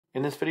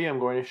In this video, I'm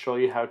going to show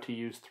you how to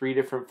use 3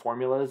 different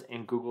formulas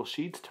in Google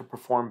Sheets to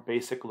perform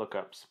basic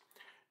lookups.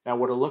 Now,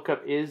 what a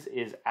lookup is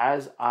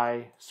as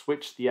I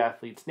switch the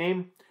athlete's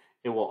name,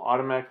 it will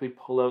automatically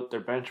pull out their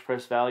bench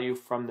press value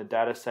from the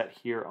data set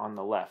here on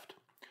the left.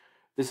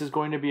 This is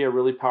going to be a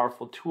really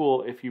powerful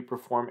tool if you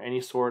perform any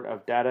sort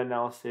of data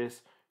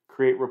analysis,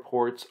 create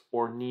reports,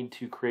 or need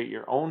to create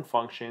your own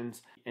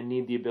functions and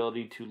need the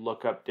ability to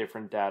look up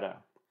different data.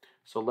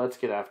 So let's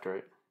get after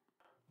it.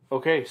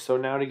 Okay, so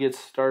now to get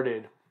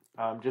started,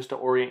 just to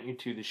orient you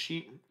to the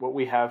sheet, what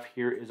we have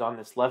here is on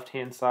this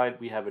left-hand side,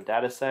 we have a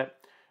data set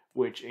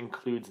which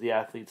includes the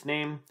athlete's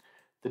name,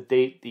 the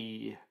date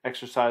the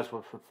exercise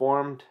was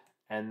performed,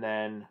 and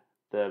then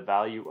the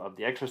value of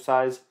the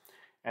exercise.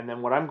 And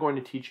then what I'm going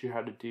to teach you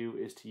how to do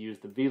is to use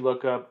the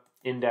VLOOKUP,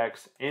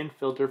 index, and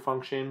filter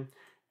function.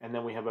 And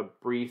then we have a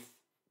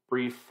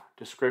brief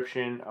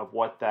description of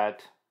what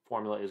that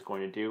formula is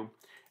going to do.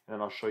 And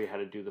then I'll show you how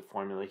to do the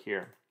formula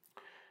here.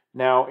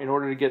 Now, in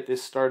order to get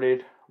this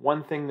started,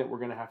 one thing that we're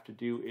going to have to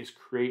do is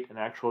create an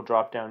actual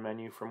drop-down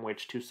menu from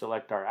which to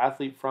select our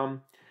athlete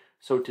from.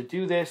 So to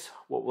do this,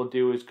 what we'll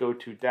do is go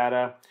to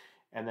Data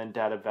and then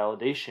Data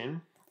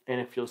Validation. And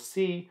if you'll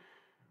see,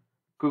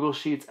 Google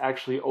Sheets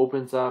actually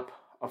opens up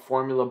a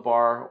formula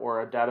bar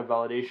or a data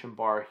validation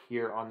bar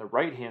here on the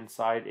right-hand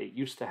side. It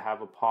used to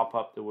have a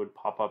pop-up that would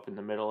pop up in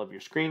the middle of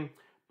your screen,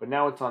 but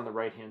now it's on the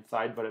right-hand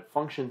side, but it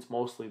functions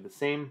mostly the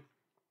same.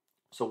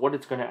 So what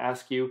it's going to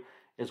ask you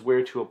is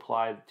where to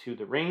apply to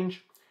the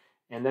range,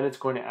 and then it's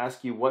going to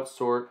ask you what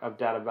sort of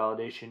data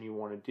validation you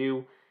want to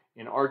do.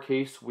 In our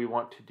case, we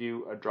want to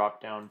do a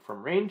drop down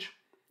from range,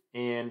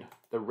 and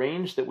the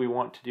range that we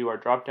want to do our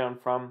drop down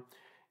from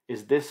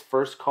is this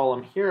first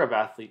column here of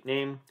athlete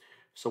name.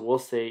 So we'll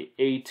say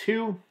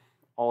A2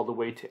 all the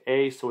way to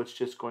A, so it's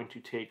just going to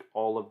take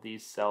all of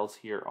these cells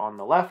here on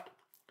the left,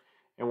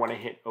 and when I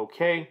hit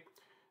OK,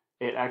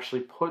 it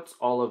actually puts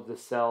all of the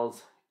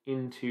cells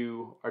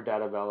into our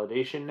data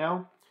validation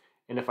now.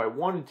 And if I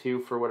wanted to,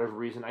 for whatever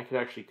reason, I could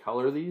actually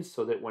color these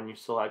so that when you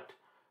select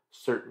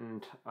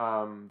certain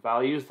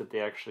values that they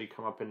actually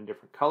come up in a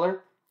different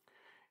color.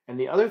 And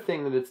the other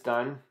thing that it's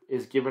done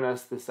is given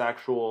us this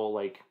actual,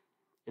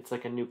 it's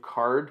like a new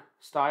card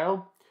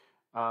style.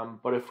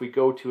 But if we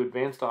go to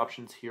advanced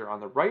options here on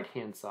the right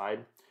hand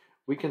side,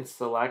 we can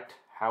select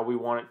how we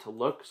want it to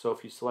look. So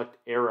if you select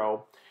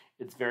arrow,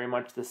 it's very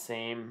much the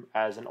same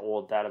as an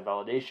old data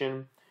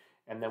validation.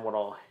 And then what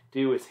I'll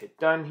do is hit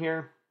done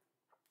here.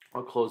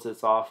 I'll close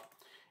this off,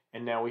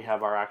 and now we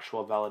have our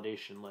actual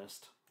validation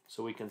list.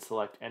 So we can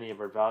select any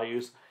of our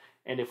values,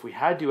 and if we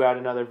had to add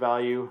another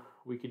value,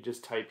 we could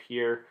just type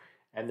here,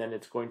 and then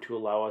it's going to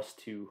allow us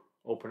to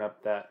open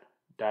up that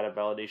data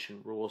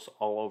validation rules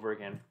all over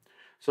again.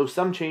 So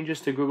some changes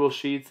to Google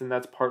Sheets, and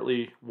that's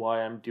partly why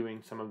I'm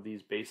doing some of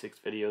these basics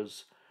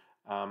videos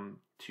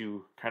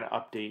to kind of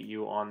update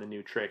you on the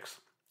new tricks.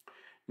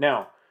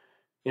 Now,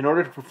 in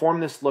order to perform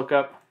this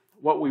lookup,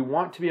 what we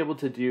want to be able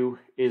to do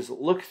is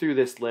look through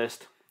this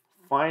list,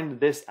 find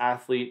this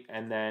athlete,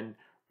 and then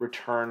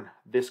return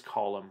this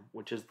column,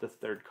 which is the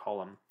third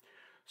column.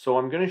 So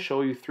I'm going to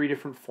show you 3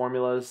 different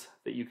formulas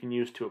that you can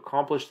use to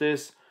accomplish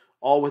this,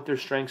 all with their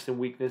strengths and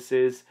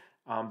weaknesses,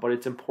 but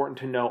it's important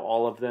to know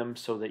all of them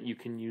so that you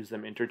can use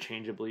them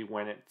interchangeably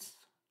when it's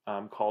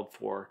called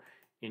for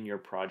in your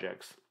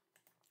projects.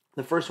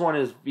 The first one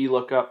is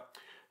VLOOKUP.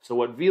 So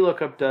what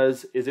VLOOKUP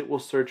does is it will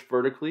search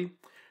vertically.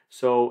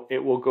 So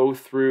it will go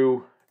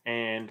through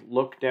and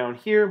look down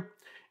here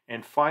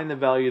and find the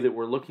value that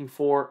we're looking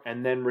for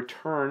and then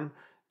return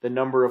the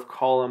number of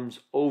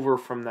columns over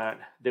from that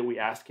we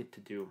ask it to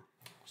do.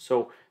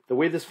 So the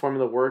way this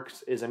formula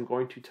works is I'm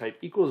going to type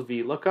equals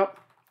VLOOKUP,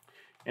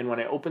 and when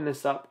I open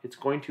this up, it's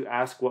going to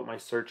ask what my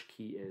search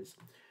key is.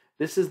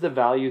 This is the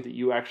value that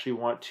you actually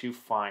want to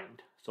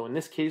find. So in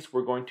this case,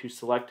 we're going to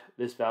select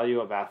this value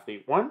of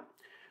athlete 1.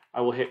 I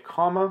will hit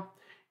comma.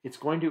 It's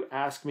going to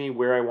ask me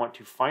where I want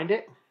to find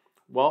it.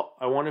 Well,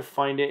 I want to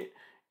find it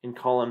in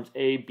columns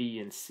A, B,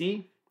 and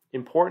C.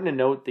 Important to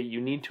note that you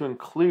need to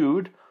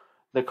include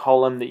the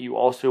column that you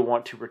also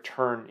want to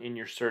return in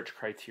your search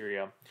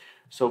criteria.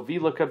 So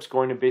VLOOKUP is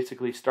going to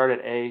basically start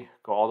at A,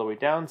 go all the way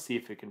down, see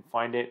if it can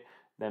find it,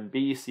 then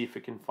B, see if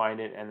it can find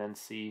it, and then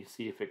C,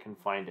 see if it can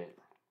find it.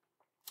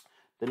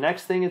 The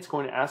next thing it's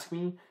going to ask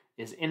me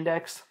is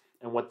index,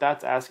 and what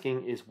that's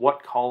asking is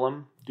what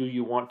column do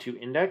you want to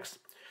index.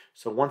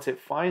 So once it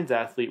finds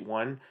athlete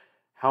 1,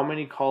 how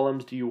many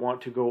columns do you want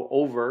to go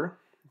over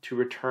to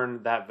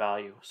return that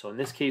value? So in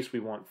this case, we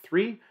want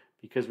 3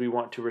 because we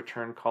want to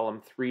return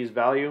column 3's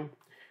value.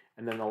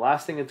 And then the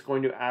last thing it's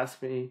going to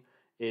ask me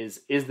is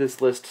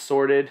this list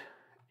sorted?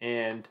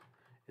 And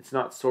it's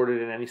not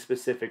sorted in any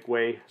specific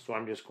way, so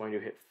I'm just going to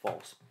hit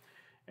false.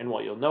 And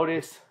what you'll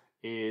notice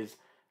is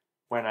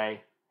when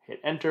I hit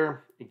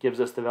enter, it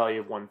gives us the value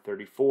of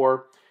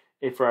 134.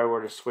 If I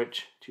were to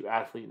switch to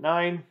athlete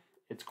 9,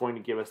 it's going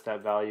to give us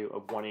that value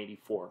of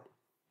 184.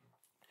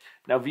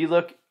 Now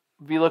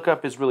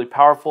VLOOKUP is really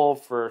powerful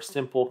for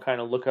simple kind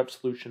of lookup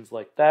solutions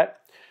like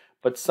that,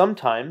 but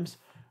sometimes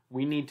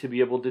we need to be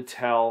able to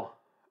tell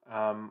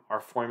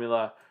our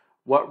formula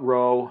what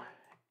row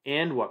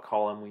and what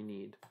column we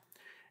need.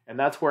 And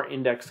that's where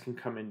index can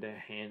come into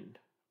hand,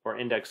 or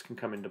index can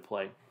come into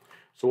play.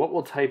 So what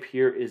we'll type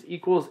here is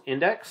equals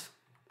index,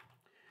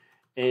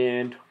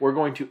 and we're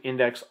going to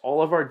index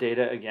all of our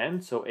data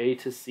again, so A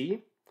to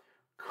C,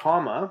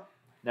 comma.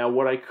 Now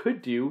what I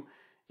could do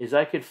is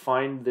I could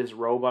find this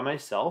row by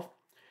myself,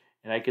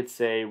 and I could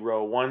say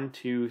row 1,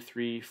 2,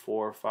 3,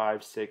 4,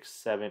 5, 6,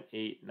 7,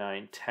 8,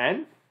 9,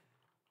 10,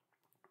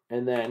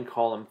 and then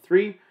column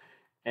 3,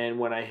 and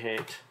when I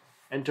hit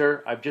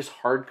enter, I've just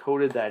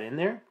hard-coded that in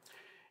there,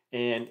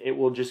 and it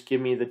will just give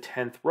me the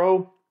 10th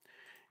row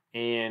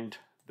and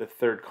the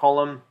 3rd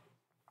column,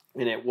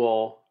 and it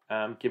will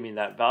give me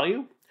that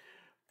value.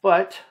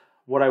 But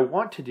what I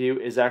want to do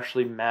is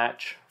actually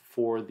match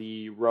for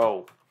the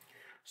row.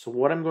 So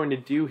what I'm going to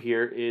do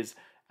here is,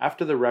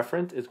 after the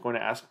reference, it's going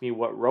to ask me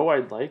what row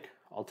I'd like.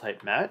 I'll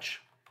type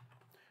match,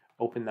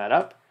 open that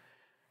up,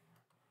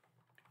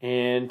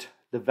 and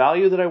the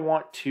value that I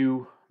want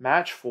to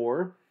match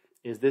for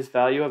is this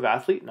value of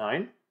athlete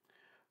 9,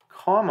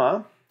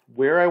 comma,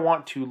 where I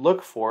want to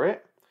look for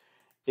it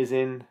is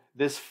in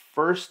this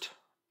first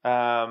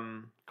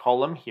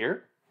column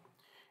here,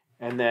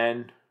 and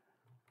then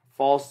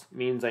false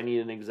means I need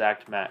an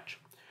exact match.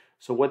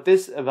 So what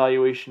this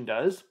evaluation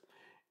does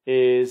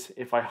is,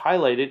 if I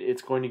highlight it,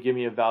 it's going to give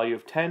me a value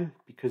of 10,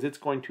 because it's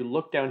going to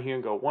look down here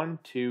and go 1,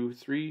 2,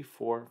 3,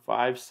 4,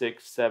 5,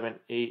 6, 7,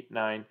 8,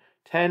 9,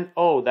 10.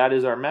 Oh, that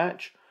is our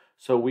match.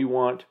 So we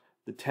want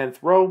the 10th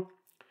row,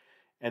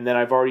 and then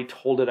I've already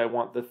told it I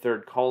want the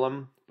 3rd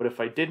column. But if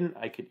I didn't,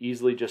 I could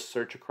easily just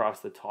search across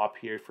the top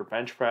here for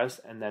bench press,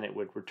 and then it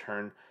would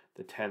return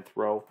the 10th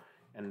row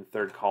and the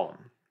 3rd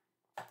column.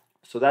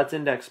 So that's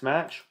index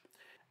match.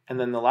 And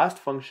then the last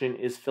function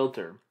is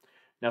filter.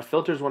 Now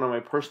filter is one of my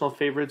personal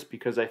favorites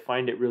because I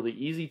find it really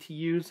easy to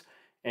use,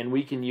 and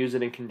we can use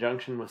it in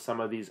conjunction with some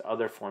of these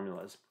other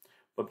formulas.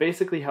 But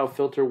basically how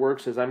filter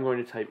works is I'm going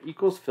to type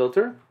equals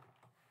filter,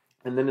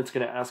 and then it's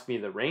going to ask me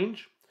the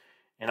range,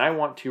 and I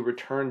want to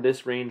return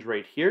this range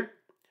right here.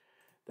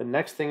 The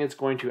next thing it's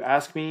going to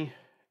ask me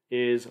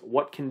is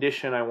what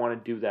condition I want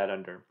to do that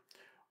under.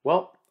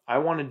 Well, I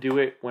want to do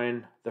it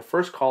when the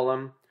first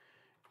column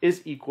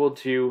is equal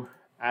to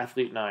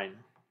athlete 9.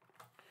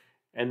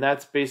 And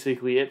that's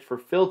basically it for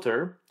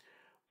filter.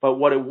 But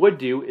what it would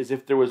do is,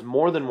 if there was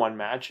more than one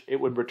match, it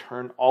would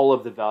return all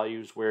of the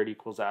values where it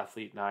equals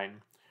athlete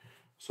 9.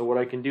 So what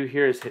I can do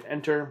here is hit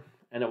enter,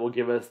 and it will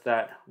give us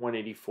that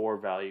 184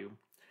 value.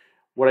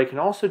 What I can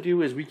also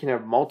do is we can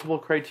have multiple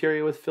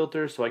criteria with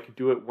filter. So I could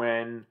do it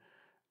when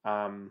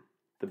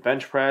the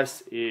bench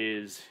press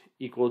is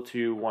equal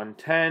to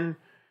 110,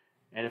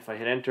 and if I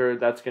hit enter,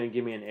 that's going to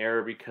give me an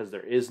error because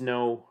there is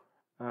no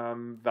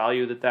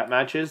value that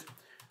matches.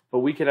 But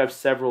we could have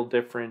several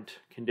different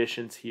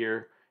conditions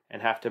here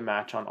and have to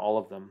match on all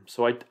of them.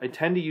 So I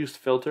tend to use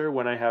filter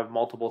when I have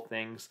multiple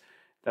things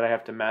that I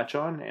have to match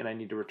on and I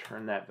need to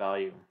return that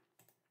value.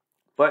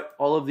 But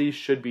all of these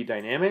should be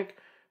dynamic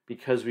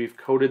because we've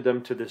coded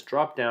them to this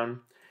dropdown.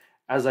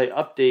 As I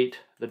update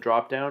the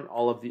dropdown,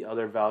 all of the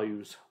other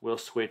values will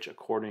switch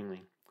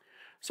accordingly.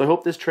 So I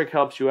hope this trick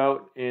helps you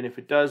out, and if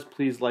it does,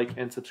 please like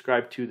and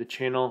subscribe to the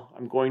channel.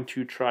 I'm going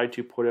to try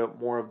to put out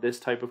more of this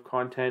type of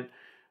content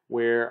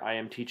where I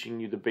am teaching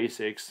you the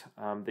basics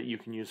that you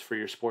can use for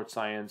your sports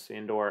science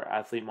and or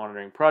athlete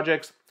monitoring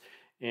projects,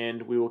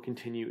 and we will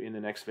continue in the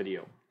next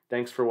video.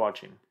 Thanks for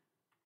watching.